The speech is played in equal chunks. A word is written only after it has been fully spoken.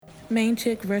Main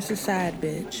chick versus side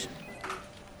bitch.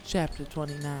 Chapter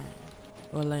 29.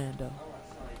 Orlando.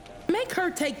 Make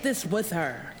her take this with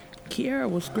her. Kiara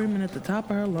was screaming at the top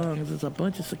of her lungs as a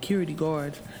bunch of security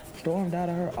guards stormed out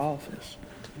of her office.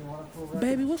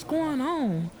 Baby, what's going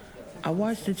on? I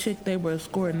watched the chick they were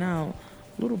escorting out.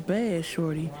 Little bad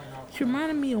shorty. She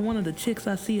reminded me of one of the chicks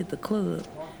I see at the club.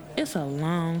 It's a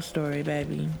long story,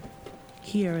 baby,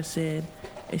 Kiara said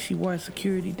as she watched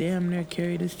security damn near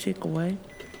carry this chick away.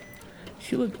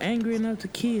 She looked angry enough to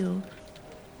kill.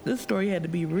 This story had to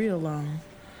be real long.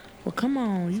 Well, come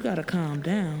on, you gotta calm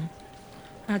down.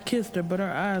 I kissed her, but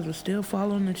her eyes were still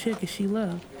following the chick as she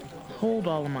left. Hold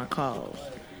all of my calls,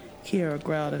 Kiara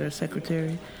growled at her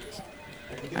secretary.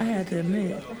 I had to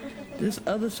admit, this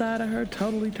other side of her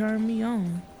totally turned me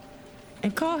on.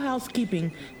 And call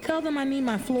housekeeping. Tell them I need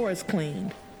my floors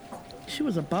cleaned. She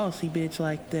was a bossy bitch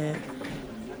like that.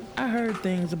 I heard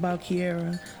things about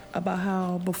Kiara, about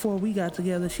how before we got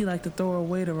together she liked to throw her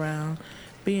weight around,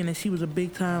 being that she was a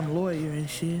big-time lawyer and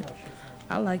shit.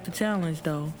 I liked the challenge,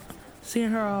 though.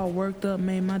 Seeing her all worked up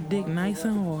made my dick nice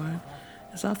and hard.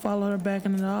 As I followed her back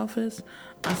into the office,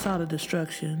 I saw the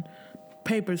destruction.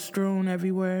 Papers strewn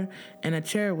everywhere, and a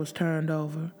chair was turned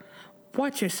over.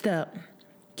 Watch your step,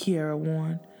 Kiara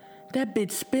warned. That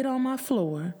bitch spit on my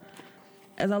floor.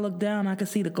 As I looked down, I could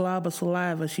see the glob of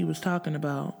saliva she was talking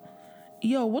about.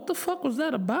 Yo, what the fuck was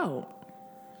that about?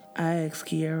 I asked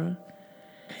Kiara.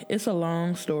 It's a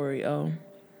long story,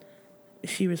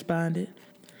 she responded,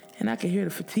 and I could hear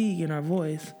the fatigue in her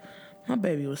voice. My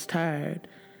baby was tired,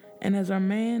 and as her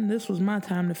man, this was my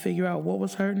time to figure out what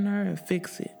was hurting her and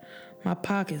fix it. My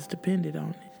pockets depended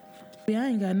on it. I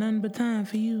ain't got nothing but time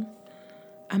for you.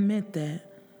 I meant that.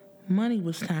 Money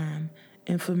was time,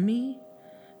 and for me,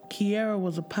 Kiara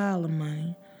was a pile of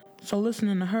money, so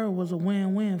listening to her was a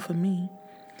win-win for me.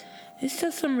 It's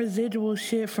just some residual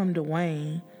shit from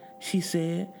Dwayne, she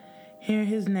said. Hearing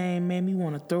his name made me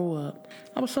want to throw up.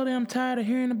 I was so damn tired of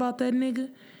hearing about that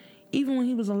nigga. Even when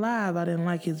he was alive, I didn't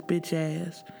like his bitch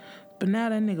ass. But now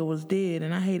that nigga was dead,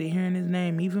 and I hated hearing his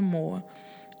name even more.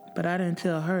 But I didn't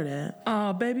tell her that.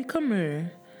 Aw, baby, come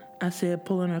here, I said,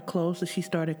 pulling her close as she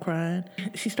started crying.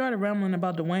 She started rambling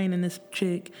about Dwayne and this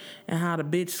chick and how the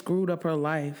bitch screwed up her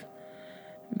life.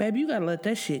 Baby, you gotta let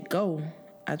that shit go,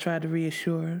 I tried to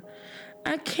reassure her.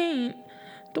 I can't.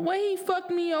 The way he fucked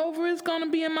me over is gonna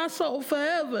be in my soul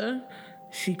forever,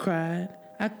 she cried.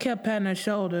 I kept patting her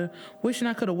shoulder, wishing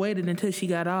I could have waited until she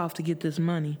got off to get this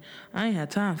money. I ain't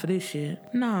had time for this shit.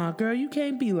 Nah, girl, you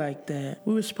can't be like that.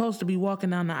 We were supposed to be walking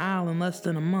down the aisle in less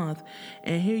than a month,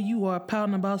 and here you are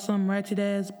pouting about some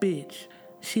ratchet-ass bitch.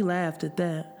 She laughed at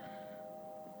that.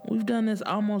 We've done this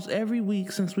almost every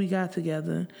week since we got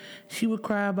together. She would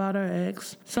cry about her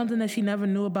ex, something that she never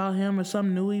knew about him or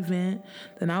some new event.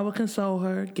 Then I would console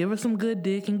her, give her some good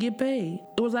dick, and get paid.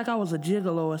 It was like I was a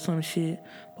gigolo or some shit.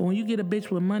 But when you get a bitch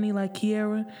with money like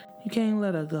Kiara, you can't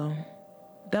let her go.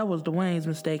 That was Dwayne's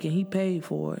mistake, and he paid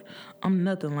for it. I'm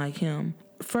nothing like him.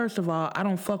 First of all, I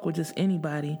don't fuck with just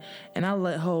anybody, and I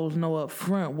let hoes know up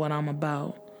front what I'm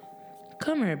about.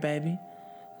 Come here, baby.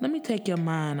 Let me take your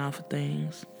mind off of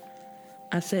things,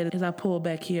 I said as I pulled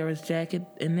back Kiara's jacket,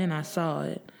 and then I saw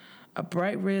it. A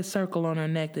bright red circle on her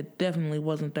neck that definitely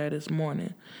wasn't there this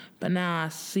morning. But now I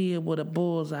see it with a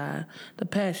bullseye. The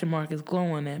passion mark is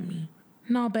glowing at me.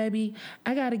 No, baby,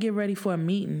 I gotta get ready for a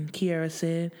meeting, Kiara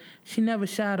said. She never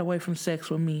shied away from sex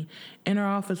with me. In her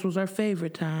office was her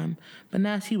favorite time. But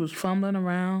now she was fumbling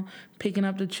around, picking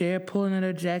up the chair, pulling at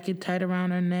her jacket tight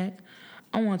around her neck.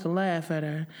 I wanted to laugh at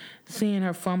her, seeing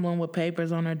her fumbling with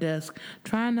papers on her desk,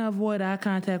 trying to avoid eye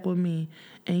contact with me,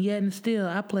 and yet and still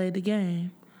I played the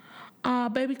game. Aw,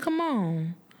 baby, come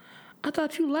on. I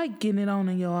thought you liked getting it on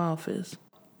in your office.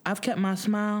 I've kept my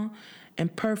smile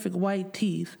and perfect white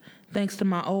teeth thanks to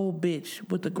my old bitch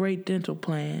with a great dental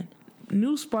plan.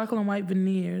 New sparkling white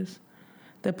veneers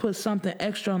that put something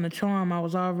extra on the charm I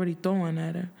was already throwing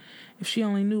at her. If she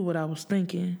only knew what I was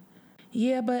thinking.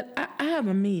 Yeah, but I have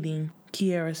a meeting,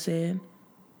 Kiara said.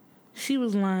 She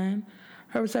was lying.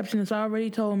 Her receptionist already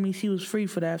told me she was free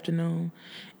for the afternoon.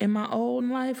 In my old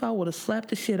life, I would have slapped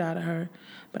the shit out of her.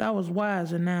 But I was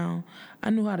wiser now. I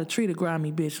knew how to treat a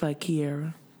grimy bitch like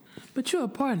Kiara. But you're a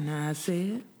partner, I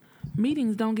said.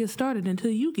 Meetings don't get started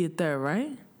until you get there,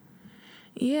 right?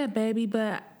 Yeah, baby,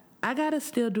 but I gotta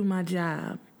still do my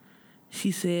job,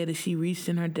 she said as she reached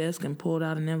in her desk and pulled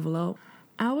out an envelope.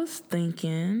 I was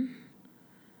thinking,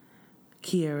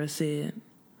 Kiara said,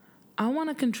 I want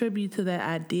to contribute to that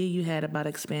idea you had about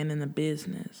expanding the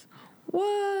business.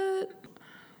 What?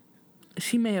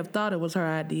 She may have thought it was her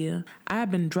idea.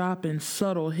 I've been dropping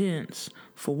subtle hints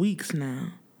for weeks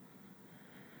now.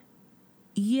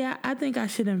 Yeah, I think I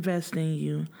should invest in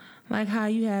you, like how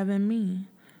you have in me,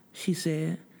 she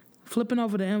said. Flipping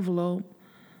over the envelope,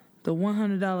 the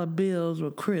 $100 bills were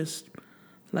crisp,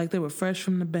 like they were fresh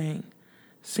from the bank.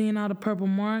 Seeing all the purple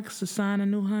marks, the sign of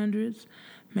new hundreds,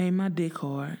 made my dick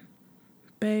hard.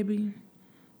 Baby,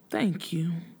 thank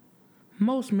you.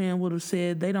 Most men would have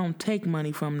said they don't take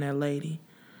money from their lady.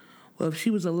 Well, if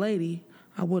she was a lady,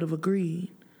 I would have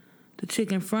agreed. The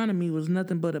chick in front of me was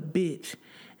nothing but a bitch,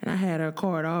 and I had her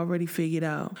card already figured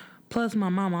out. Plus, my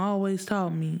mama always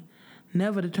taught me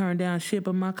never to turn down shit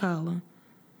but my collar.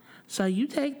 So you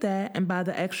take that and buy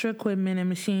the extra equipment and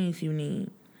machines you need,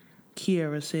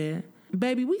 Kiera said.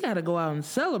 Baby, we gotta go out and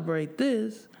celebrate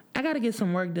this. I gotta get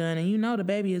some work done, and you know the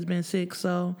baby has been sick,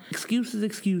 so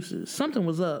excuses. Something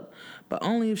was up, but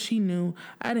only if she knew.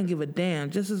 I didn't give a damn,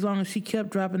 just as long as she kept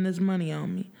dropping this money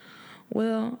on me.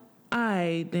 Well,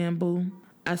 alright then, boo,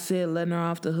 I said, letting her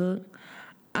off the hook.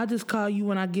 I'll just call you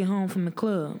when I get home from the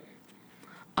club.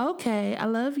 Okay, I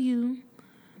love you.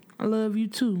 I love you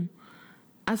too.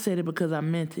 I said it because I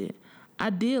meant it. I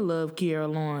did love Kiera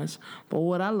Lawrence, but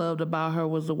what I loved about her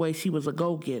was the way she was a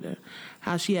go-getter,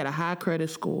 how she had a high credit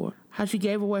score, how she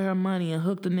gave away her money and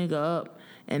hooked the nigga up,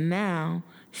 and now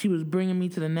she was bringing me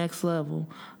to the next level.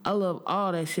 I love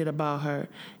all that shit about her.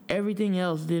 Everything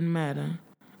else didn't matter.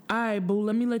 All right, boo,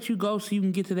 let me let you go so you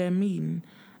can get to that meeting,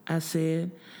 I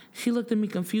said. She looked at me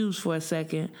confused for a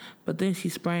second, but then she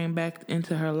sprang back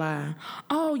into her lie.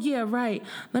 Oh, yeah, right.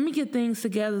 Let me get things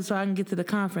together so I can get to the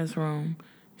conference room,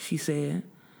 she said.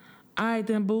 All right,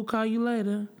 then, boo, call you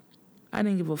later. I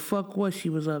didn't give a fuck what she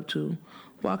was up to.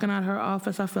 Walking out her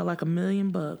office, I felt like $1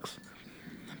 million.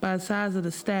 By the size of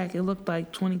the stack, it looked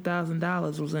like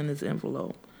 $20,000 was in this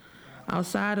envelope.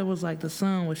 Outside, it was like the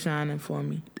sun was shining for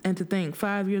me. And to think,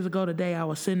 5 years ago today, I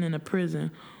was sitting in a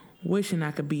prison wishing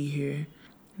I could be here.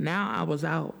 Now I was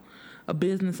out, a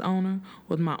business owner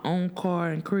with my own car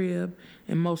and crib,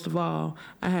 and most of all,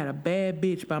 I had a bad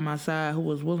bitch by my side who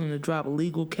was willing to drop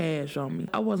legal cash on me.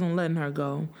 I wasn't letting her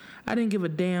go. I didn't give a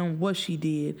damn what she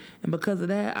did, and because of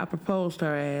that, I proposed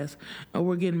her ass, and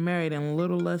we're getting married in a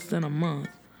little less than a month.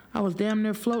 I was damn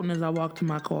near floating as I walked to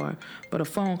my car, but a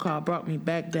phone call brought me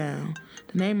back down.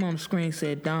 The name on the screen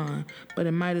said Dawn, but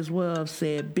it might as well have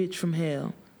said bitch from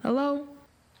hell. Hello?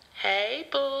 Hey,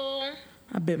 boo.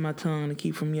 I bit my tongue to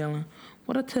keep from yelling.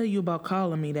 What'd I tell you about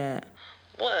calling me that?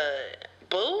 What,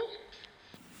 boo?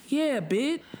 Yeah,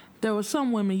 bitch. There were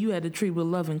some women you had to treat with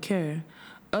love and care.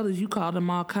 Others you called them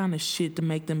all kind of shit to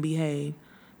make them behave.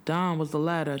 Dawn was the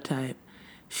latter type.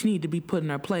 She needed to be put in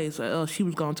her place or else she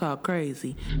was gonna talk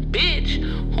crazy. Bitch,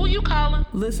 who you calling?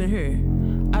 Listen here.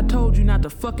 I told you not to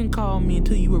fucking call me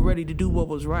until you were ready to do what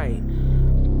was right.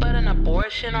 But an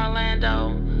abortion,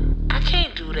 Orlando? I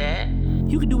can't do that.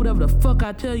 You can do whatever the fuck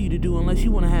I tell you to do unless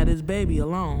you want to have this baby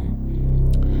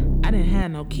alone. I didn't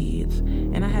have no kids,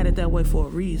 and I had it that way for a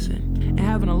reason. And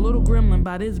having a little gremlin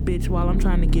by this bitch while I'm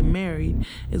trying to get married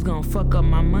is gonna fuck up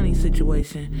my money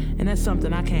situation, and that's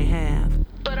something I can't have.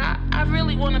 But I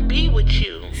really want to be with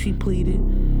you, she pleaded.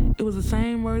 It was the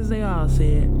same words they all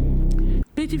said.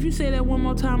 Bitch, if you say that one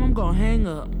more time, I'm gonna hang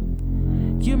up.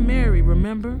 You're married,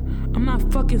 remember? I'm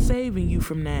not fucking saving you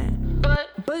from that.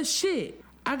 But shit.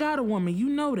 I got a woman, you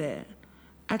know that.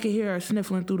 I could hear her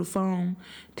sniffling through the phone.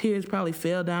 Tears probably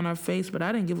fell down her face, but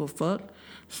I didn't give a fuck.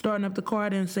 Starting up the car, I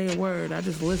didn't say a word. I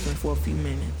just listened for a few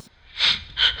minutes.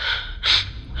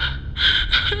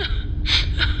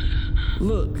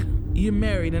 Look, you're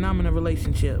married and I'm in a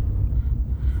relationship.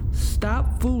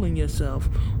 Stop fooling yourself.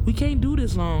 We can't do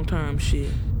this long-term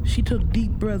shit. She took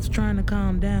deep breaths trying to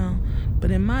calm down, but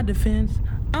in my defense,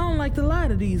 I don't like to lie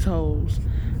to these hoes.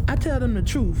 I tell them the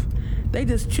truth. They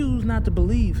just choose not to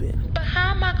believe it. But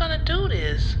how am I gonna do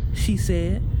this? She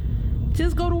said.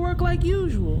 Just go to work like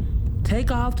usual.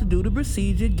 Take off to do the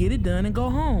procedure, get it done, and go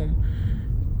home.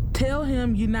 Tell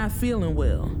him you're not feeling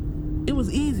well. It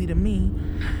was easy to me.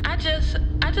 I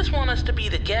just want us to be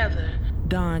together,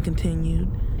 Dawn continued.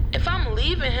 If I'm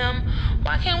leaving him,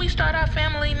 why can't we start our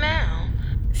family now?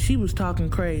 She was talking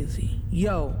crazy.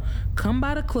 Yo, come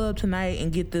by the club tonight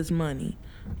and get this money.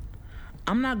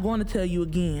 I'm not going to tell you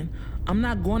again. I'm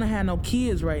not going to have no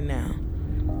kids right now.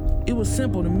 It was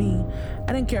simple to me.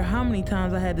 I didn't care how many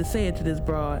times I had to say it to this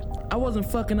broad. I wasn't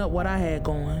fucking up what I had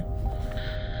going.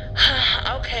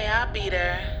 Okay, I'll be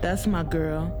there. That's my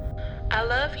girl. I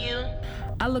love you.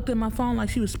 I looked at my phone like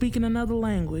she was speaking another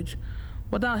language.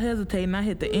 Without hesitating, I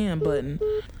hit the end button.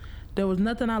 There was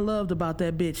nothing I loved about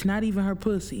that bitch, not even her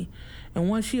pussy. And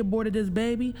once she aborted this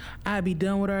baby, I'd be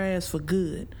done with her ass for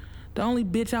good. The only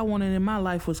bitch I wanted in my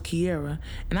life was Kiera,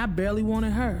 and I barely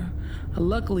wanted her.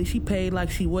 Luckily, she paid like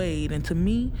she weighed, and to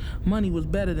me, money was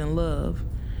better than love.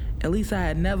 At least I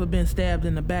had never been stabbed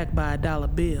in the back by a dollar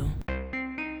bill.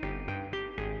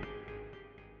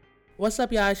 What's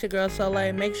up, y'all? It's your girl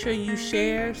Soleil. Make sure you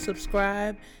share,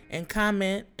 subscribe, and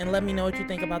comment, and let me know what you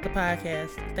think about the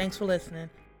podcast. Thanks for listening.